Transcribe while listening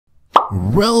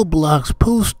Roblox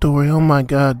Pooh story. Oh my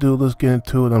god, dude, let's get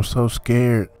into it. I'm so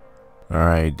scared.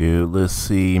 Alright, dude, let's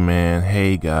see, man.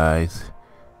 Hey, guys.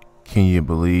 Can you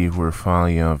believe we're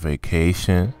finally on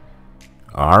vacation?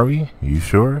 Are we? You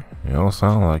sure? It don't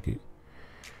sound like it.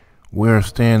 We're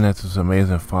staying at this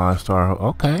amazing 5-star.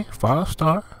 Okay,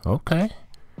 5-star. Okay.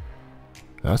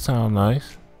 That sounds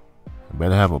nice.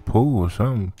 Better have a pool or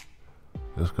something.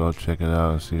 Let's go check it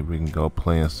out and see if we can go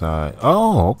play inside.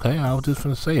 Oh, okay. I was just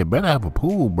gonna say it better have a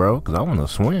pool, bro, because I want to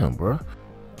swim, bro.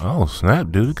 Oh,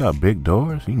 snap, dude. It got big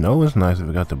doors. You know it's nice if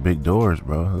it got the big doors,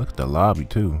 bro. Look at the lobby,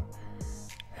 too.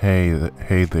 Hey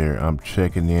there. I'm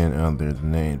checking in under the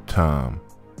name Tom.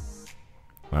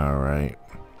 Alright.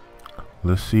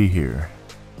 Let's see here.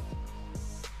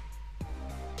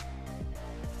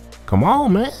 Come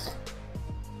on, man.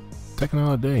 Taking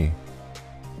all day.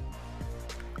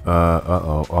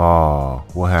 Oh,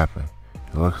 what happened?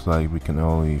 It looks like we can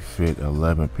only fit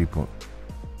 11 people.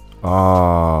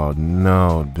 Oh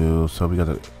no, dude. So we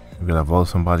gotta vote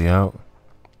somebody out.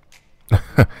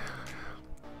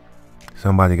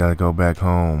 Somebody gotta go back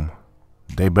home.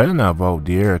 They better not vote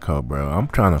Dierico, bro. I'm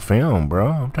trying to film,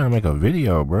 bro. I'm trying to make a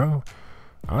video, bro.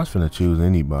 I was finna choose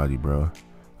anybody, bro.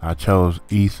 I chose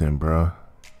Ethan, bro.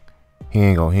 He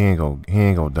ain't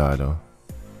gonna die though.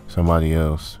 Somebody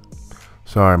else.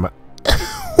 Sorry, my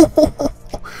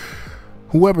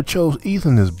whoever chose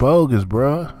Ethan is bogus,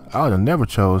 bro. I would have never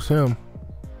chose him.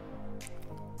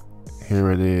 Here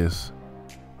it is.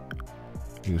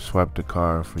 You swipe the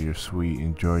card for your suite.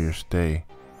 Enjoy your stay.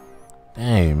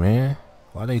 Dang, man.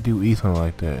 Why they do Ethan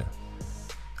like that?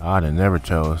 I'd have never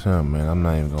chose him, man. I'm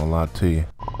not even gonna lie to you.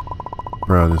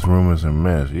 Bro, this room is a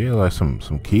mess. Yeah, like some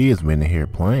kids been in here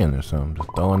playing or something. Just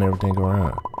throwing everything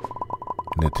around.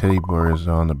 And the teddy bear is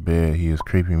on the bed. He is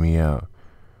creeping me out.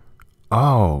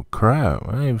 Oh, crap.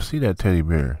 I didn't even see that teddy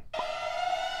bear.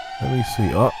 Let me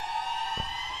see.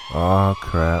 Oh,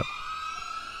 crap.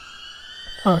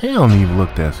 Oh, he don't even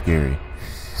look that scary.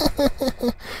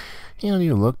 He don't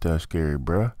even look that scary,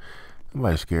 bro.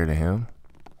 Nobody's scared of him.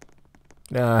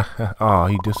 Oh,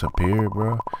 he disappeared,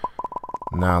 bro.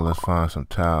 Now let's find some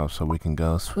towels so we can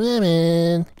go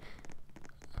swimming.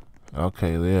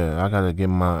 Okay, yeah, I gotta get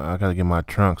my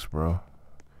trunks, bro.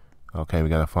 Okay, we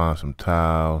gotta find some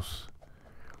towels.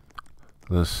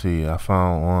 Let's see, I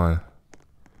found one.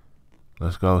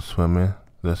 Let's go swimming.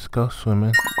 Let's go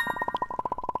swimming.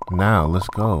 Now, let's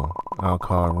go. I'll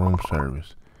call room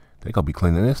service. They gonna be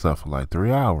cleaning this up for like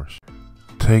 3 hours.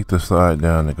 Take the slide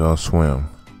down to go swim.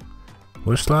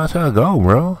 Which slide's how to go,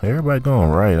 bro? Everybody going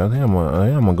right. I think I'm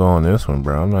gonna go on this one,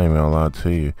 bro. I'm not even gonna lie to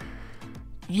you.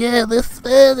 Yeah, this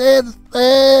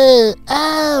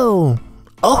ow!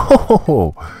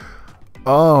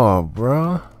 Oh,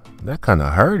 bro, that kind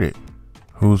of hurt it.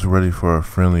 Who's ready for a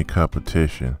friendly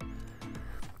competition?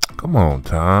 Come on,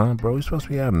 Tom, bro. You're supposed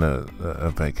to be having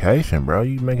a vacation, bro.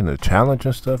 You making a challenge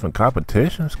and stuff and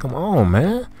competitions? Come on,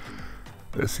 man.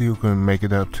 Let's see who can make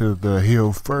it up to the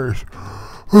hill first.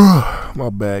 My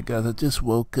bad, guys. I just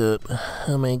woke up.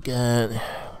 Oh my god.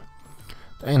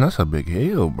 Dang, that's a big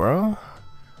hill, bro.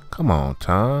 Come on,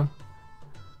 Tom.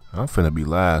 I'm finna be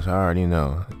last. I already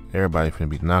know. Everybody finna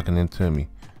be knocking into me.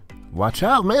 Watch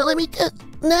out, man. Let me get.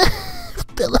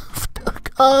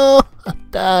 Oh, I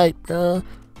died, bro.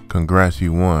 Congrats,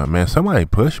 you won, man. Somebody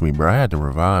pushed me, bro. I had to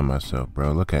revive myself,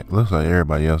 bro. Looks like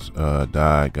everybody else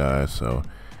died, guys. So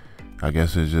I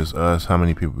guess it's just us. How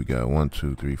many people we got? 1,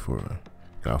 2, 3, 4.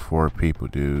 Got 4 people,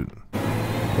 dude.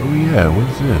 Where we at? What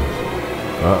is this?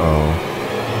 Uh-oh.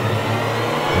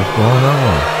 What's going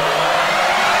on?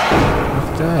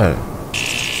 What's that?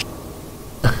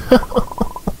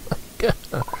 Oh my god.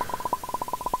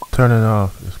 Turn it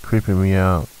off. It's creeping me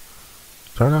out.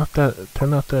 Turn off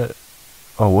that.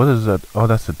 Oh, what is that? Oh,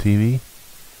 that's the TV?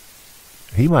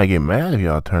 He might get mad if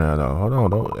y'all turn that off.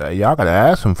 Hold on. Y'all gotta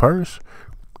ask him first.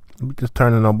 We just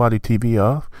turning nobody TV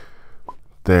off.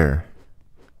 There.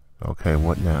 Okay,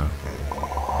 what now?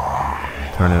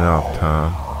 Turn it off,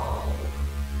 Tom.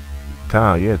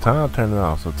 Tom turn it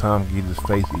off so Tom can get his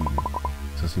face eaten.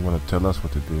 Since he want to tell us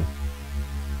what to do.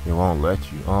 He won't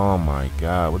let you. Oh my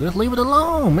god. Well, just leave it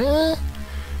alone, man.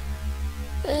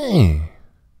 Hey.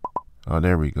 Oh,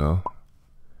 there we go.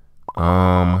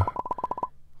 Can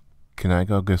I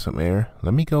go get some air?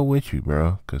 Let me go with you,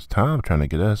 bro. Cause Tom trying to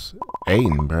get us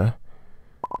eaten, bro.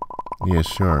 Yeah,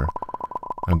 sure.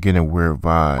 I'm getting weird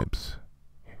vibes.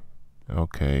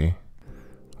 Okay.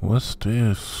 What's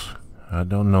this? I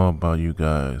don't know about you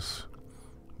guys,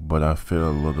 but I feel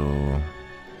a little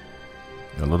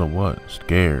what?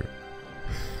 Scared.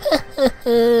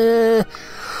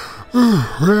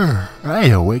 I need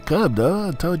to wake up,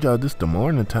 dog. I told y'all this the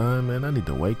morning time, man. I need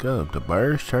to wake up. The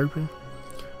birds chirping.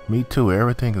 Me too.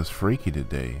 Everything is freaky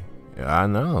today. Yeah, I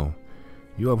know.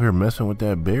 You over here messing with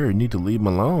that bear. You need to leave him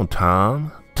alone,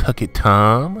 Tom. Tuck it,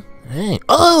 Tom. Hey.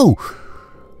 Oh!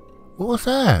 What was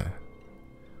that?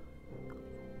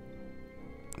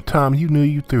 Tom, you knew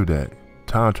you threw that.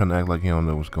 Tom trying to act like he don't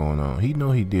know what's going on. He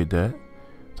know he did that.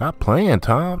 Stop playing,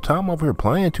 Tom. Tom over here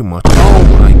playing too much.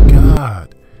 Oh my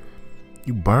God.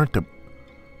 You burnt the...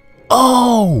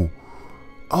 Oh!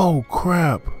 Oh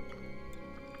crap.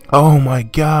 Oh my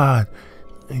God.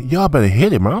 Y'all better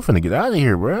hit it, bro. I'm finna get out of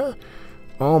here, bro.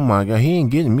 Oh my God. He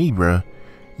ain't getting me, bro.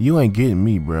 You ain't getting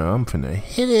me, bro. I'm finna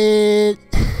hit it.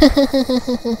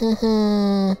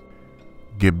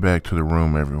 Get back to the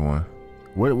room, everyone.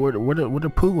 Where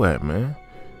the Pooh at, man?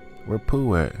 Where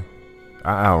Pooh at?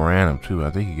 I outran him too.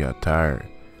 I think he got tired.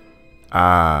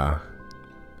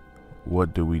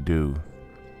 What do we do?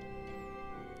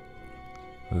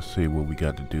 Let's see what we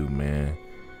got to do, man.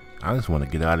 I just want to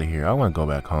get out of here. I want to go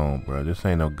back home, bro. This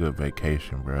ain't no good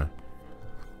vacation, bro.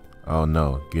 Oh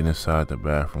no, get inside the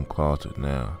bathroom closet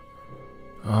now.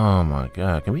 Oh my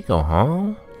God, can we go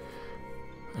home?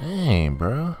 Dang,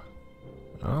 bro.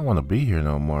 I don't want to be here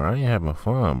no more. I ain't having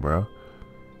fun, bro.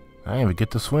 I ain't even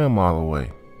get to swim all the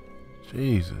way.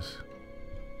 Jesus.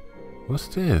 What's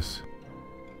this?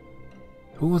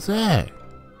 Who was that?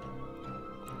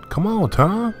 Come on,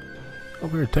 Tom.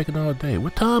 Over here taking all day.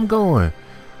 Where Tom going?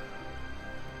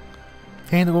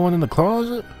 He ain't going in the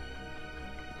closet?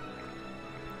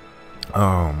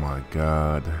 Oh my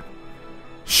God.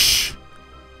 Shh.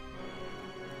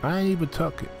 I ain't even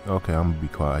talking. Okay, I'm gonna be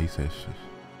quiet. He said shh.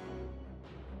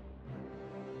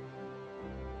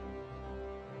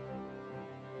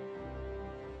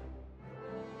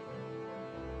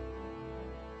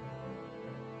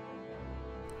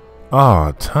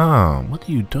 Oh, Tom, what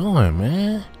are you doing,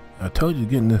 man? I told you to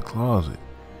get in this closet.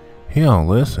 He don't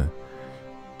listen.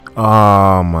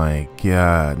 Oh my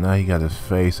God, now he got his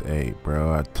face ate,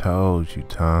 bro. I told you,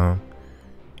 Tom.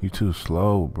 You too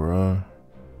slow, bro.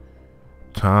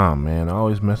 Tom, man,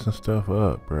 always messing stuff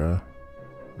up, bro.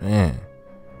 Man.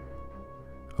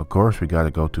 Of course we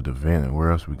gotta go to the vent, and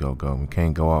where else we gonna go? We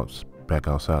can't go out back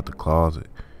outside the closet,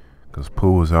 cause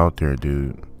Pooh is out there,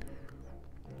 dude.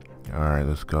 Alright,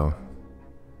 let's go.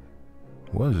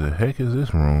 What the heck is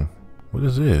this room? What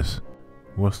is this?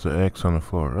 What's the X on the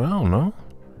floor? I don't know.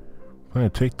 Playing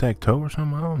tic-tac-toe or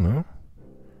something? I don't know.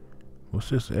 What's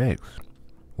this X?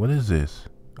 What is this?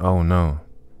 Oh no.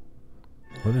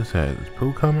 What is that? Is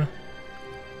Pooh coming?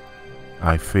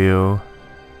 I feel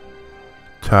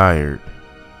tired.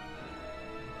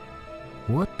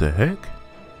 What the heck?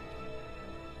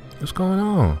 What's going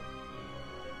on?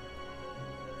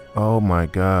 Oh my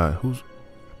God.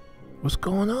 What's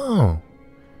going on?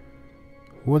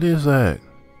 What is that?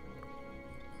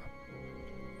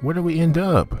 Where do we end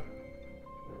up?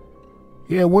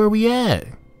 Yeah, where we at?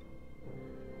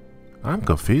 I'm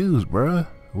confused, bruh.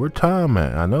 Where Tom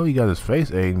at? I know he got his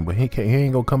face eaten, but he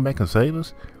ain't gonna come back and save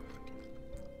us.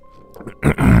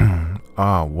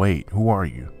 Ah, wait. Who are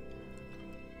you?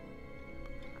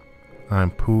 I'm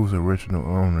Pooh's original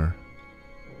owner.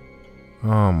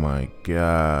 Oh my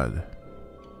God.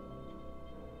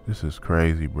 This is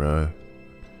crazy, bruh.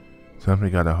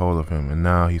 Something got a hold of him, and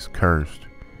now he's cursed.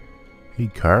 He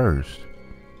cursed.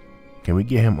 Can we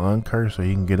get him uncursed so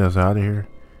he can get us out of here?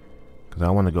 Cause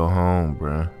I want to go home,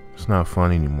 bruh. It's not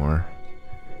fun anymore.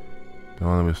 The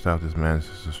only way to stop this man is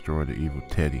to destroy the evil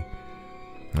Teddy.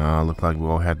 Nah, look like we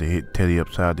all had to hit Teddy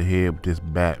upside the head with this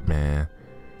bat, man.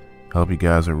 I hope you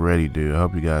guys are ready, dude. I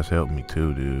hope you guys help me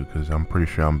too, dude. Cause I'm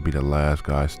pretty sure I'm gonna be the last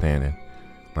guy standing.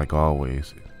 Like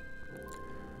always.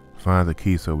 Find the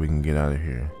key so we can get out of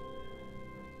here.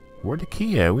 Where the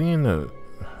key at? We in the...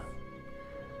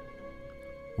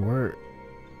 Where...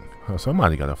 Oh,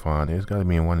 somebody gotta find it. It's gotta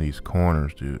be in one of these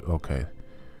corners, dude. Okay.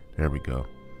 There we go.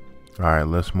 Alright,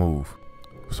 let's move.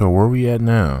 So where we at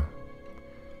now?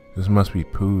 This must be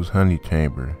Pooh's honey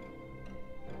chamber.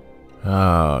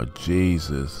 Oh,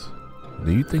 Jesus.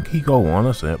 Do you think he go want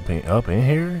us up in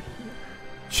here?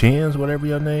 Chins, whatever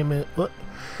your name is. What?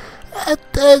 I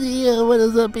told you what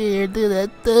is up here, dude. I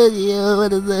told you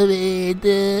what is up here,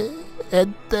 dude. I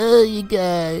told you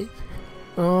guys.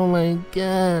 Oh my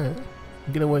God.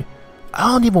 Get away. I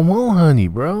don't even want honey,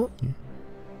 bro.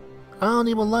 I don't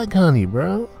even like honey,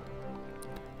 bro.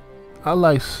 I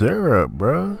like syrup,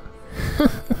 bro. I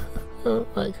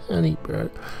don't like honey, bro.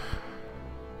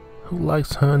 Who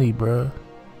likes honey, bro?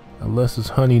 Unless it's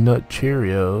Honey Nut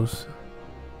Cheerios.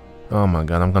 Oh my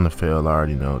God, I'm gonna fail. I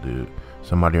already know, dude.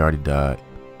 Somebody already died.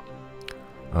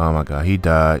 Oh my god, he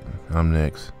died. I'm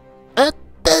next. I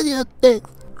tell you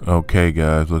next. Okay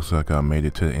guys, looks like I made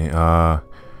it to the end.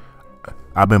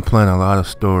 I've been playing a lot of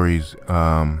stories in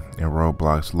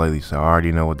Roblox lately, so I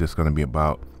already know what this is gonna be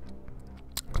about.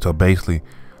 So basically,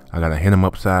 I gotta hit him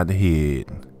upside the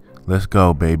head. Let's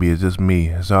go, baby. It's just me.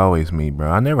 It's always me, bro.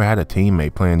 I never had a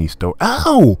teammate playing these stories.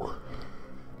 Ow!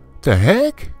 The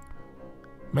heck?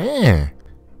 Man.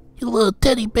 You little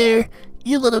teddy bear.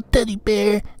 You little teddy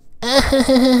bear.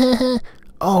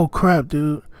 Oh crap,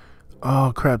 dude.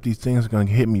 Oh crap, these things are gonna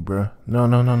hit me, bro. No.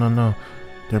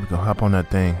 There we go. Hop on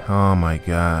that thing. Oh my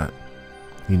god.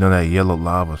 You know that yellow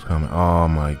lava's coming. Oh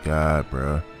my god,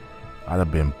 bro. I'd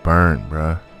have been burnt,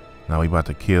 bro. Now we about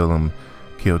to kill him.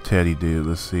 Kill Teddy, dude.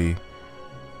 Let's see.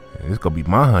 This gonna be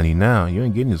my honey now. You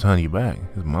ain't getting this honey back.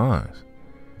 It's mine.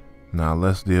 Now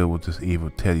let's deal with this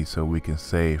evil Teddy so we can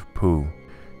save Pooh.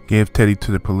 Give Teddy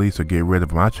to the police or get rid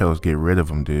of him. I chose get rid of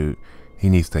him, dude. He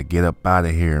needs to get up out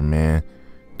of here, man.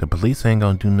 The police ain't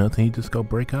gonna do nothing. He just go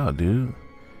break out, dude.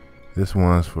 This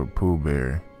one's for Pooh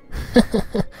Bear.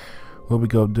 What we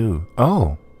gonna do?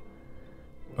 Oh.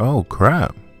 Oh,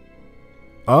 crap.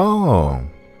 Oh.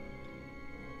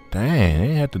 Dang,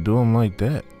 they had to do him like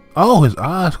that. Oh, his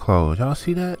eyes closed. Y'all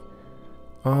see that?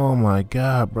 Oh my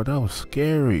god, bro. That was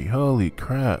scary. Holy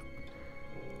crap.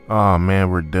 Oh man,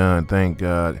 we're done. Thank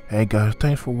God. Hey guys,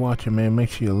 thanks for watching, man.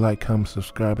 Make sure you like, comment,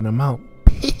 subscribe, and I'm out.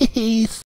 Peace.